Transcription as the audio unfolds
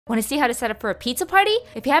Want to see how to set up for a pizza party?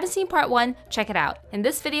 If you haven't seen part 1, check it out. In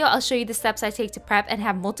this video, I'll show you the steps I take to prep and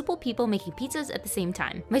have multiple people making pizzas at the same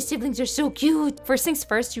time. My siblings are so cute! First things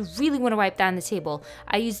first, you really want to wipe down the table.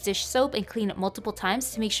 I use dish soap and clean it multiple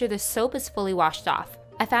times to make sure the soap is fully washed off.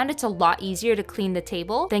 I found it's a lot easier to clean the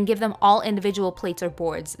table than give them all individual plates or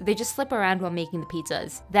boards. They just slip around while making the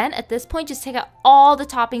pizzas. Then at this point, just take out all the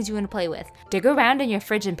toppings you want to play with. Dig around in your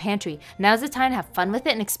fridge and pantry. Now's the time to have fun with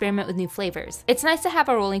it and experiment with new flavors. It's nice to have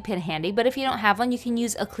a rolling pin handy, but if you don't have one, you can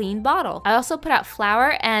use a clean bottle. I also put out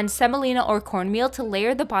flour and semolina or cornmeal to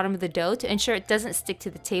layer the bottom of the dough to ensure it doesn't stick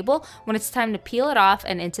to the table when it's time to peel it off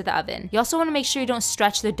and into the oven. You also want to make sure you don't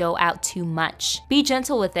stretch the dough out too much. Be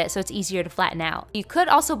gentle with it so it's easier to flatten out. You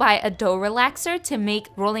could also buy a dough relaxer to make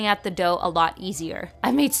rolling out the dough a lot easier.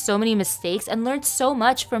 I've made so many mistakes and learned so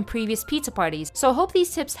much from previous pizza parties, so I hope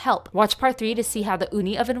these tips help. Watch part 3 to see how the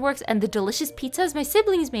Ooni oven works and the delicious pizzas my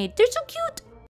siblings made. They're so cute!